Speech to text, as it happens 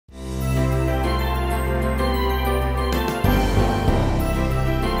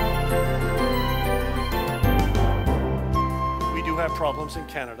problems in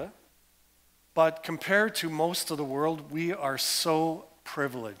Canada, but compared to most of the world, we are so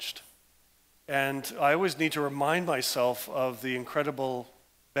privileged. And I always need to remind myself of the incredible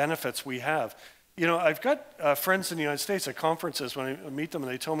benefits we have. You know, I've got friends in the United States at conferences when I meet them, and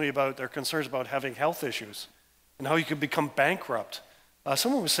they tell me about their concerns about having health issues and how you could become bankrupt.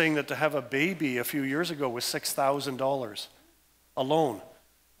 Someone was saying that to have a baby a few years ago was $6,000 alone,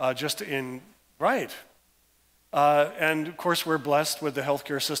 just in, right. And of course, we're blessed with the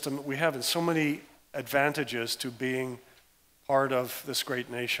healthcare system that we have, and so many advantages to being part of this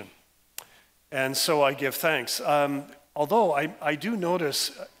great nation. And so I give thanks. Although I do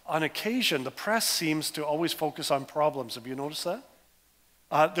notice, on occasion, the press seems to always focus on problems. Have you noticed that?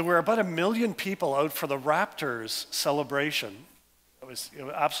 There were about 1 million people out for the Raptors celebration. It was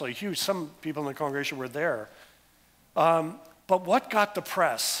absolutely huge. Some people in the congregation were there. But what got the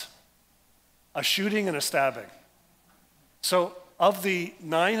press? A shooting and a stabbing. So of the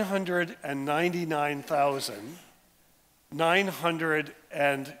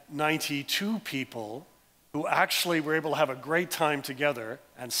 999,992 people who actually were able to have a great time together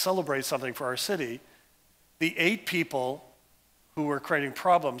and celebrate something for our city, the 8 people who were creating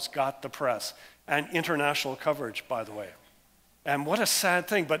problems got the press, and international coverage, by the way. And what a sad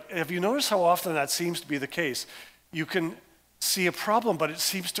thing. But have you noticed how often that seems to be the case? You can see a problem, but it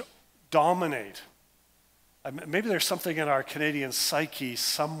seems to dominate. Maybe there's something in our Canadian psyche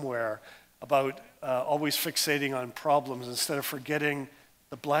somewhere about always fixating on problems instead of forgetting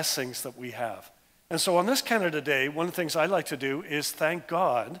the blessings that we have. And so on this Canada Day, one of the things I like to do is thank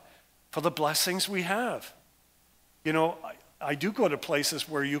God for the blessings we have. You know, I do go to places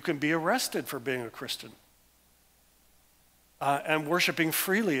where you can be arrested for being a Christian. And worshiping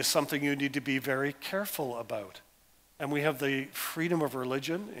freely is something you need to be very careful about. And we have the freedom of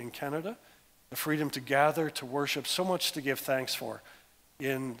religion in Canada, the freedom to gather, to worship, so much to give thanks for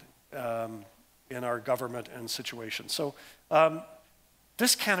in our government and situation. So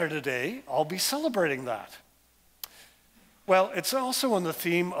this Canada Day, I'll be celebrating that. Well, it's also on the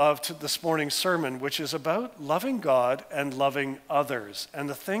theme of this morning's sermon, which is about loving God and loving others, and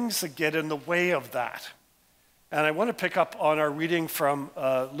the things that get in the way of that. And I want to pick up on our reading from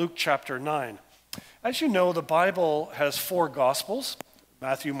Luke chapter 9. As you know, the Bible has 4 Gospels,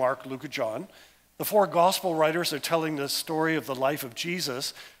 Matthew, Mark, Luke, and John. The 4 Gospel writers are telling the story of the life of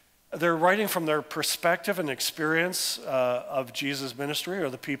Jesus. They're writing from their perspective and experience of Jesus' ministry, or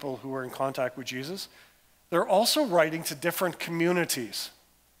the people who were in contact with Jesus. They're also writing to different communities.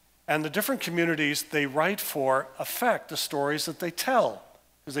 And the different communities they write for affect the stories that they tell,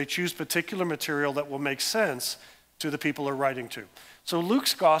 because they choose particular material that will make sense to the people they're writing to. So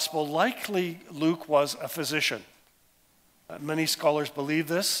Luke's gospel, likely Luke was a physician. Many scholars believe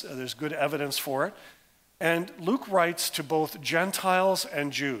this. There's good evidence for it. And Luke writes to both Gentiles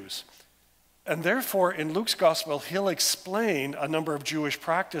and Jews. And therefore, in Luke's gospel, he'll explain a number of Jewish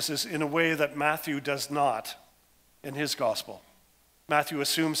practices in a way that Matthew does not in his gospel. Matthew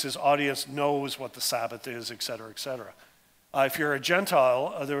assumes his audience knows what the Sabbath is, et cetera, et cetera. If you're a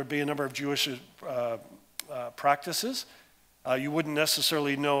Gentile, there would be a number of Jewish practices. You wouldn't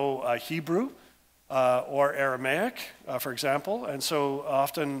necessarily know Hebrew or Aramaic, for example. And so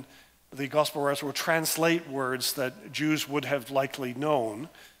often the gospel writers will translate words that Jews would have likely known,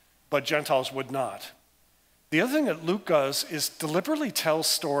 but Gentiles would not. The other thing that Luke does is deliberately tell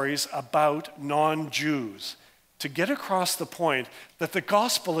stories about non-Jews to get across the point that the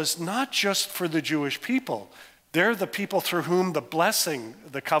gospel is not just for the Jewish people. They're the people through whom the blessing,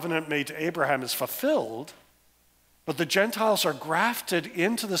 the covenant made to Abraham, is fulfilled, but the Gentiles are grafted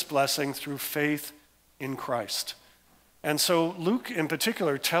into this blessing through faith in Christ. And so Luke in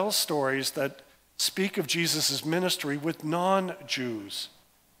particular tells stories that speak of Jesus' ministry with non-Jews.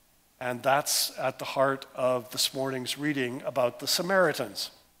 And that's at the heart of this morning's reading about the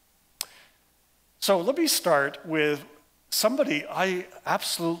Samaritans. So let me start with somebody I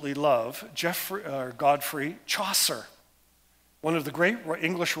absolutely love, Godfrey Chaucer, one of the great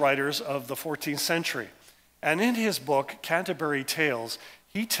English writers of the 14th century. And in his book, Canterbury Tales,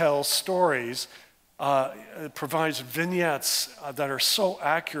 he tells stories, provides vignettes that are so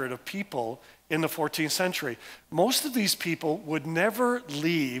accurate of people in the 14th century. Most of these people would never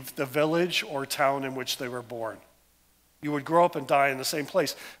leave the village or town in which they were born. You would grow up and die in the same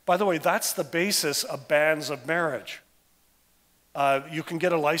place. By the way, that's the basis of banns of marriage. You can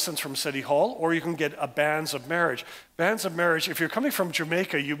get a license from City Hall, or you can get a bans of marriage. Bans of marriage, if you're coming from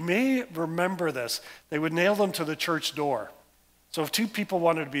Jamaica, you may remember this. They would nail them to the church door. So if 2 people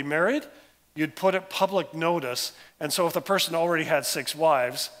wanted to be married, you'd put it public notice. And so if the person already had 6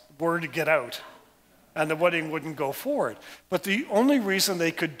 wives, word to get out. and the wedding wouldn't go forward. But the only reason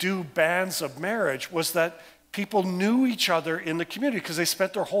they could do banns of marriage was that people knew each other in the community because they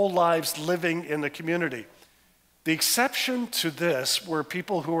spent their whole lives living in the community. The exception to this were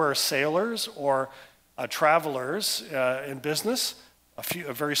people who are sailors or travelers in business,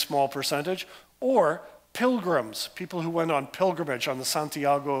 a very small percentage, or pilgrims, people who went on pilgrimage on the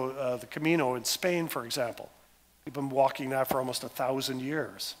Santiago, the Camino in Spain, for example. People have been walking that for almost 1,000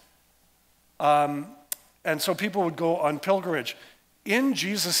 years. And so people would go on pilgrimage. In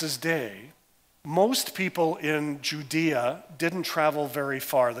Jesus' day, most people in Judea didn't travel very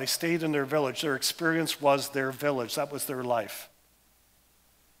far. They stayed in their village. Their experience was their village. That was their life.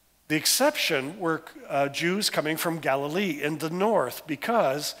 The exception were Jews coming from Galilee in the north,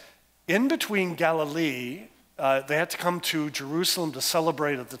 because in between Galilee, they had to come to Jerusalem to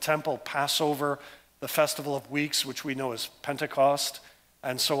celebrate at the temple Passover, the Festival of Weeks, which we know as Pentecost,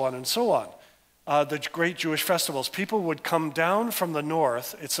 and so on and so on. The great Jewish festivals. People would come down from the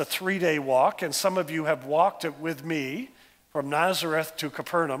north. It's a 3-day walk, and some of you have walked it with me from Nazareth to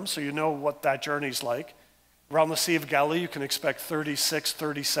Capernaum, so you know what that journey's like. Around the Sea of Galilee, you can expect 36,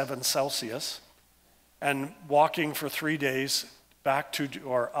 37 Celsius. And walking for 3 days back to,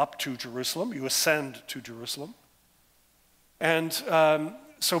 or up to Jerusalem, you ascend to Jerusalem. And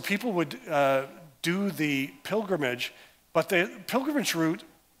so people would do the pilgrimage, but the pilgrimage route,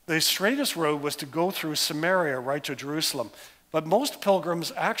 the straightest road was to go through Samaria right to Jerusalem. But most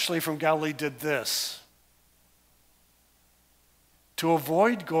pilgrims actually from Galilee did this, to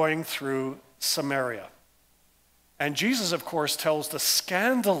avoid going through Samaria. And Jesus, of course, tells the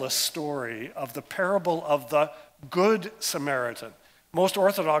scandalous story of the parable of the Good Samaritan. Most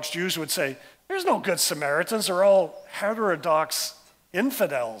Orthodox Jews would say, there's no Good Samaritans, they're all heterodox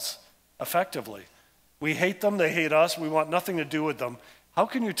infidels, effectively. We hate them, they hate us, we want nothing to do with them. How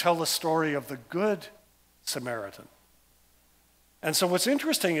can you tell the story of the Good Samaritan? And so what's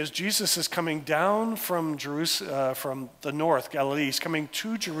interesting is Jesus is coming down from from the north, Galilee. He's coming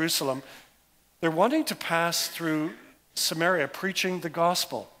to Jerusalem. They're wanting to pass through Samaria, preaching the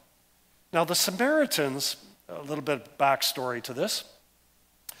gospel. Now the Samaritans, a little bit of backstory to this.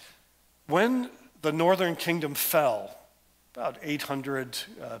 When the northern kingdom fell, about 800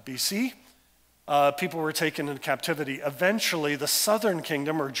 BC, people were taken into captivity. Eventually, the southern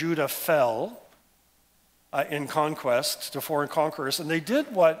kingdom, or Judah, fell in conquest to foreign conquerors. And they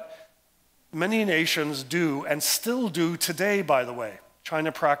did what many nations do, and still do today, by the way.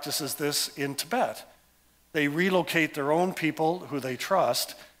 China practices this in Tibet. They relocate their own people who they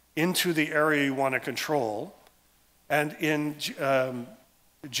trust into the area you want to control. And in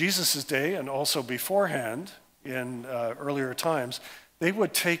Jesus' day, and also beforehand, in earlier times, they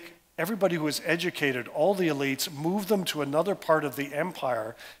would take everybody who was educated, all the elites, move them to another part of the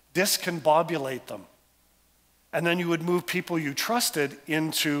empire, discombobulate them. And then you would move people you trusted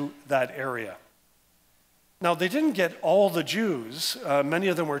into that area. Now, they didn't get all the Jews. Many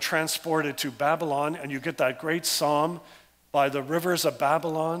of them were transported to Babylon, and you get that great psalm, by the rivers of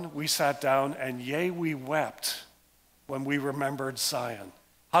Babylon, we sat down, and yea, we wept when we remembered Zion.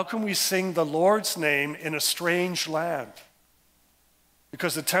 How can we sing the Lord's name in a strange land?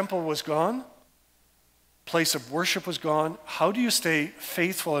 Because the temple was gone, place of worship was gone. How do you stay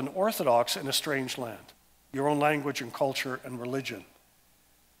faithful and orthodox in a strange land? Your own language and culture and religion.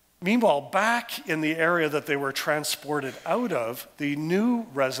 Meanwhile, back in the area that they were transported out of, the new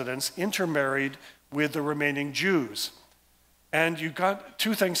residents intermarried with the remaining Jews. And you got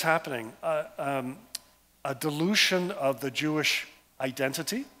two things happening. A dilution of the Jewish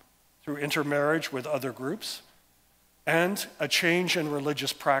identity through intermarriage with other groups, and a change in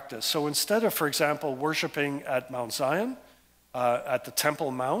religious practice. So instead of, for example, worshiping at Mount Zion, at the Temple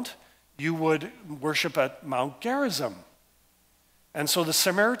Mount, you would worship at Mount Gerizim. And so the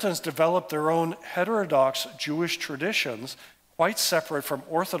Samaritans developed their own heterodox Jewish traditions, quite separate from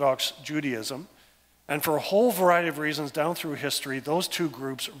Orthodox Judaism. And for a whole variety of reasons down through history, those two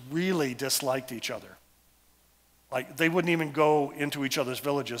groups really disliked each other. Like, they wouldn't even go into each other's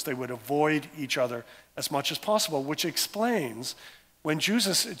villages. They would avoid each other as much as possible, which explains when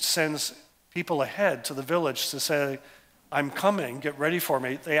Jesus sends people ahead to the village to say, I'm coming, get ready for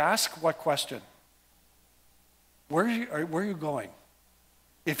me, they ask what question? Where are you going?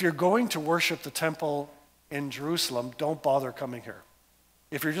 If you're going to worship the temple in Jerusalem, don't bother coming here.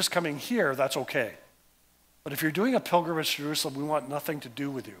 If you're just coming here, that's okay. But if you're doing a pilgrimage to Jerusalem, we want nothing to do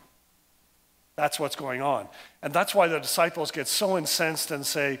with you. That's what's going on. And that's why the disciples get so incensed and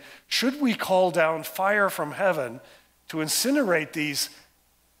say, should we call down fire from heaven to incinerate these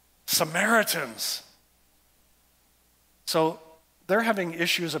Samaritans? So they're having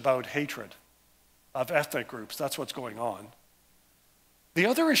issues about hatred. of ethnic groups. That's what's going on. The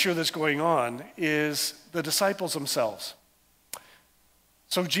other issue that's going on is the disciples themselves.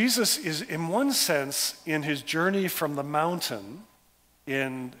 So Jesus is, in one sense, in his journey from the mountain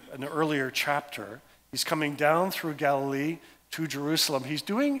in an earlier chapter, he's coming down through Galilee to Jerusalem. He's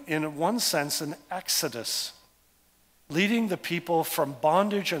doing, in one sense, an exodus, leading the people from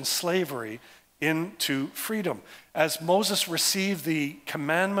bondage and slavery into freedom. As Moses received the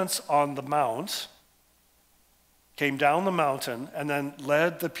commandments on the mount, came down the mountain, and then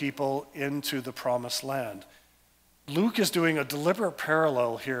led the people into the promised land. Luke is doing a deliberate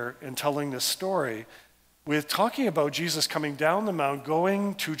parallel here in telling this story with talking about Jesus coming down the mount,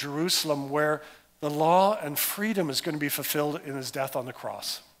 going to Jerusalem, where the law and freedom is going to be fulfilled in his death on the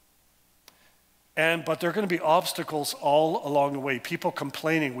cross. But there are going to be obstacles all along the way. People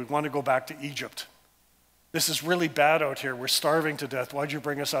complaining, we want to go back to Egypt. This is really bad out here. We're starving to death. Why'd you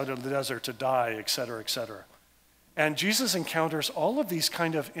bring us out in the desert to die, et cetera, et cetera. And Jesus encounters all of these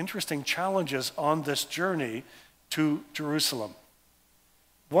kind of interesting challenges on this journey to Jerusalem.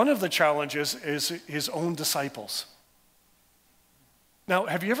 One of the challenges is his own disciples. Now,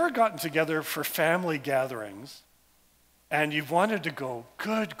 have you ever gotten together for family gatherings and you've wanted to go,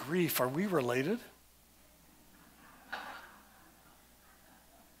 good grief, are we related?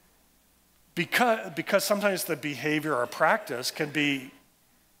 Because sometimes the behavior or practice can be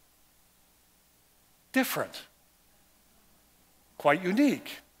different, quite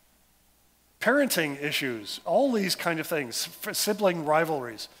unique. Parenting issues, all these kind of things, sibling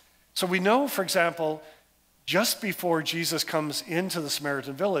rivalries. So we know, for example, just before Jesus comes into the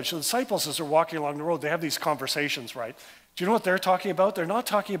Samaritan village, the disciples, as they're walking along the road, they have these conversations, right? Do you know what they're talking about? They're not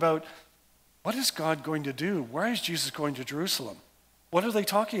talking about, what is God going to do? Why is Jesus going to Jerusalem? What are they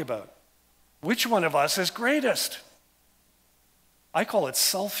talking about? Which one of us is greatest? I call it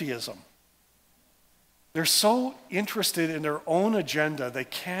Selfyism. They're so interested in their own agenda, they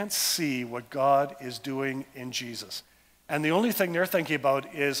can't see what God is doing in Jesus. And the only thing they're thinking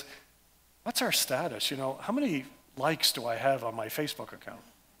about is, what's our status? You know, how many likes do I have on my Facebook account?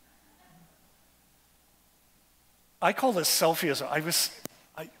 I call this Selfyism.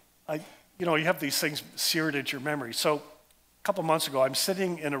 You have these things seared into your memory. So a couple months ago, I'm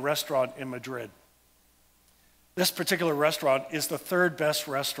sitting in a restaurant in Madrid. This particular restaurant is the third best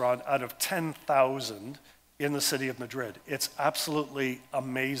restaurant out of 10,000 in the city of Madrid. It's absolutely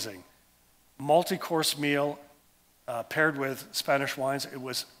amazing. Multi-course meal paired with Spanish wines. It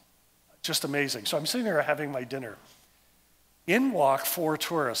was just amazing. So I'm sitting there having my dinner. In walk 4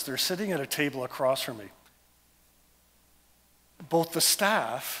 tourists. They're sitting at a table across from me. Both the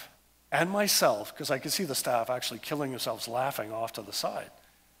staff and myself, because I could see the staff actually killing themselves laughing off to the side.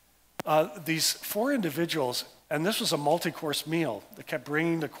 These 4 individuals, and this was a multi-course meal. They kept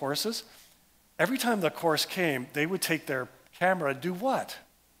bringing the courses. Every time the course came, they would take their camera and do what?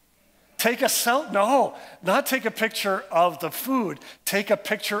 Take a selfie? No, not take a picture of the food. Take a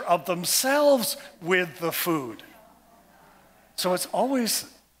picture of themselves with the food. So it's always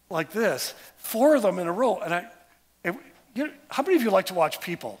like this, 4 of them in a row. And how many of you like to watch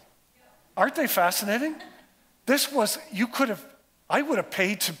people? Aren't they fascinating? I would have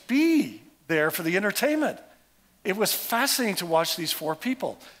paid to be there for the entertainment. It was fascinating to watch these 4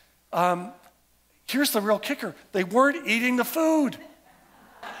 people. Here's the real kicker. They weren't eating the food.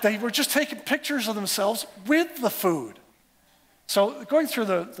 They were just taking pictures of themselves with the food. So going through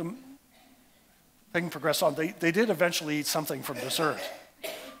the thing progressed on. They did eventually eat something from dessert.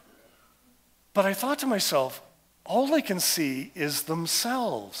 But I thought to myself, all they can see is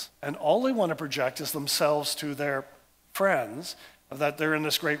themselves. And all they want to project is themselves to their friends, that they're in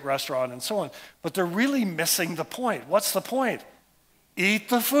this great restaurant and so on. But they're really missing the point. What's the point? Eat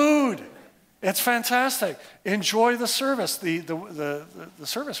the food. It's fantastic. Enjoy the service. The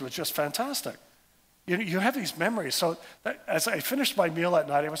service was just fantastic. You have these memories. So as I finished my meal at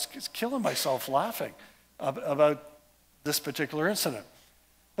night, I was killing myself laughing about this particular incident.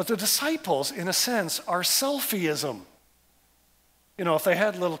 But the disciples, in a sense, are Selfyism. You know, if they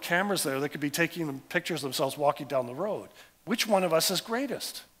had little cameras there, they could be taking pictures of themselves walking down the road. Which one of us is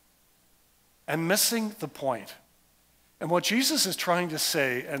greatest? And missing the point. And what Jesus is trying to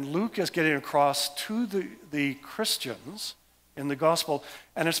say, and Luke is getting across to the Christians in the gospel,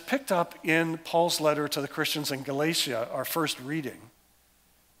 and it's picked up in Paul's letter to the Christians in Galatia, our first reading,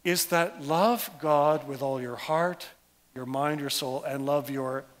 is that love God with all your heart, your mind, your soul, and love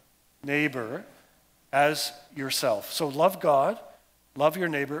your neighbor as yourself. So love God, love your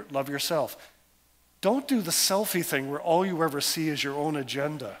neighbor, love yourself. Don't do the selfie thing where all you ever see is your own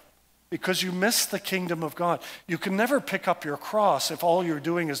agenda, because you miss the kingdom of God. You can never pick up your cross if all you're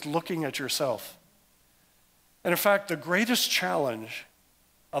doing is looking at yourself. And in fact, the greatest challenge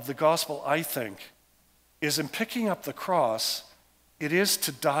of the gospel, I think, is in picking up the cross, it is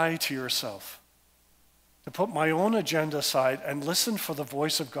to die to yourself, to put my own agenda aside and listen for the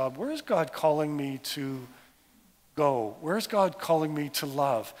voice of God. Where is God calling me to go? Where is God calling me to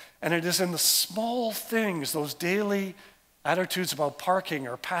love? And it is in the small things, those daily attitudes about parking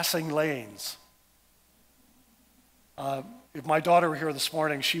or passing lanes. If my daughter were here this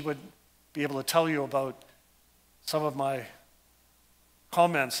morning, she would be able to tell you about some of my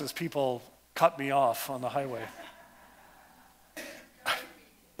comments as people cut me off on the highway.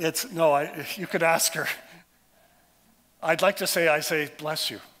 You could ask her. I'd like to say, I say, bless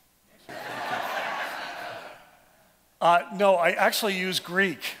you. No, I actually use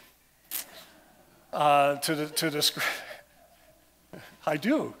Greek to describe. I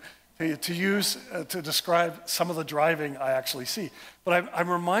do. To describe some of the driving I actually see. But I'm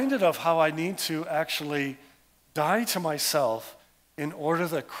reminded of how I need to actually die to myself in order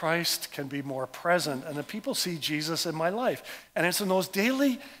that Christ can be more present and that people see Jesus in my life. And it's in those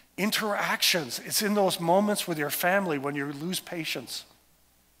daily interactions. It's in those moments with your family when you lose patience.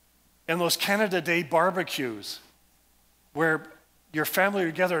 In those Canada Day barbecues where your family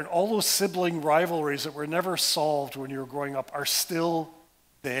are together and all those sibling rivalries that were never solved when you were growing up are still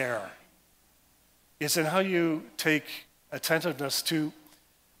there. It's in how you take attentiveness to,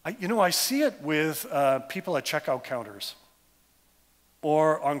 I see it with people at checkout counters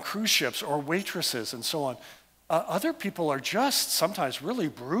or on cruise ships or waitresses and so on. Other people are just sometimes really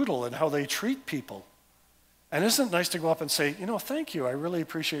brutal in how they treat people. And isn't it nice to go up and say, thank you, I really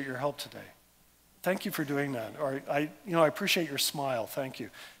appreciate your help today. Thank you for doing that. Or, I appreciate your smile, thank you.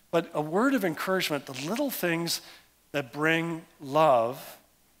 But a word of encouragement, the little things that bring love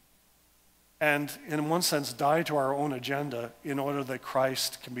and in one sense die to our own agenda in order that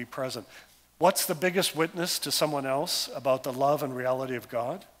Christ can be present. What's the biggest witness to someone else about the love and reality of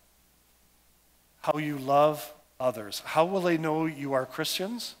God? How you love others. How will they know you are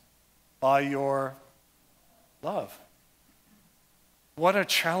Christians? By your love. What a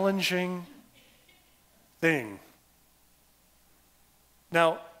challenging thing.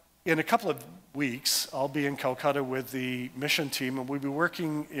 Now, in a couple of weeks, I'll be in Calcutta with the mission team, and we'll be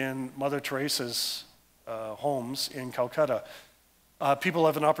working in Mother Teresa's homes in Calcutta. People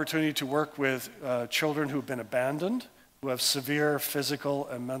have an opportunity to work with children who've been abandoned, who have severe physical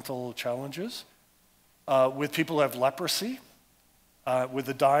and mental challenges, with people who have leprosy, with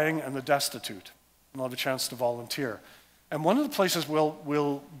the dying and the destitute. And they'll have a chance to volunteer. And one of the places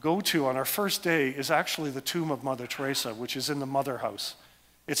we'll go to on our first day is actually the tomb of Mother Teresa, which is in the Mother House.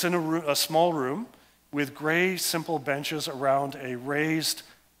 It's in a small room with gray, simple benches around a raised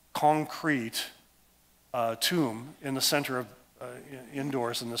concrete tomb in the center of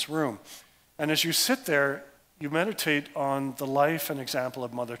indoors in this room. And as you sit there, you meditate on the life and example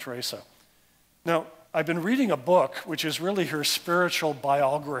of Mother Teresa. Now, I've been reading a book which is really her spiritual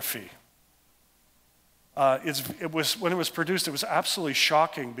biography. When it was produced, it was absolutely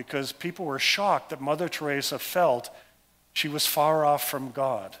shocking because people were shocked that Mother Teresa felt she was far off from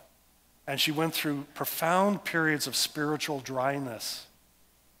God. And she went through profound periods of spiritual dryness.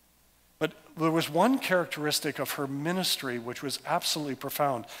 But there was one characteristic of her ministry which was absolutely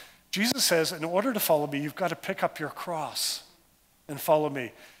profound. Jesus says, in order to follow me, you've got to pick up your cross and follow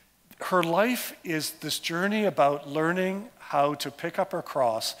me. Her life is this journey about learning how to pick up her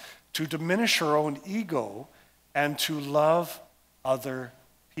cross, to diminish her own ego, and to love other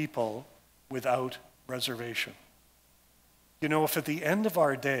people without reservation. If at the end of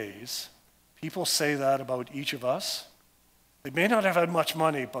our days, people say that about each of us, they may not have had much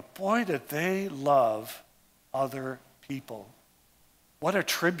money, but boy, did they love other people. What a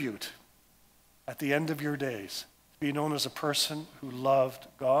tribute at the end of your days to be known as a person who loved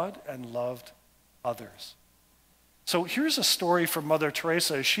God and loved others. So here's a story from Mother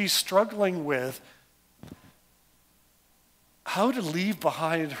Teresa. She's struggling with how to leave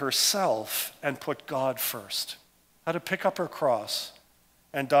behind herself and put God first. How to pick up her cross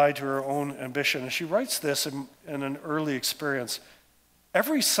and die to her own ambition. And she writes this in an early experience.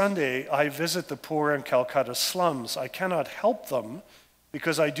 Every Sunday I visit the poor in Calcutta slums. I cannot help them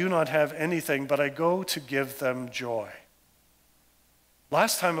because I do not have anything, but I go to give them joy.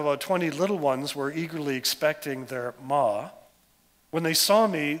 Last time about 20 little ones were eagerly expecting their ma. When they saw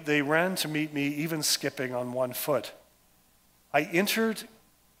me, they ran to meet me, even skipping on one foot. I entered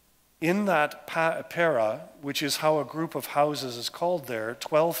in that para, which is how a group of houses is called there.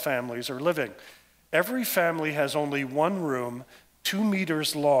 12 families are living. Every family has only one room, 2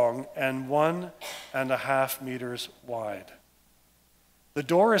 meters long and 1.5 meters wide. The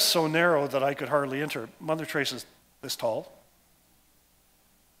door is so narrow that I could hardly enter. Mother Teresa's this tall.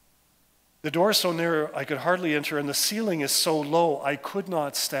 The door is so narrow I could hardly enter, and the ceiling is so low I could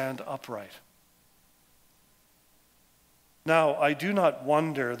not stand upright. Now, I do not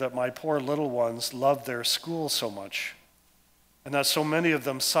wonder that my poor little ones love their school so much, and that so many of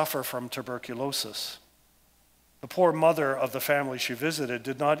them suffer from tuberculosis. The poor mother of the family she visited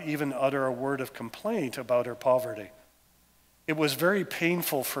did not even utter a word of complaint about her poverty. It was very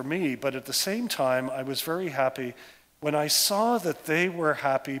painful for me, but at the same time, I was very happy when I saw that they were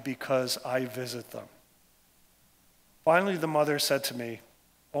happy because I visit them. Finally, the mother said to me,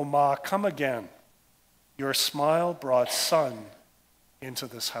 "Oh, Ma, come again. Your smile brought sun into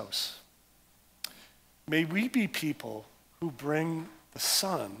this house." May we be people who bring the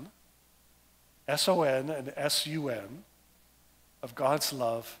sun, S-O-N and S-U-N, of God's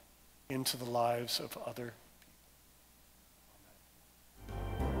love into the lives of other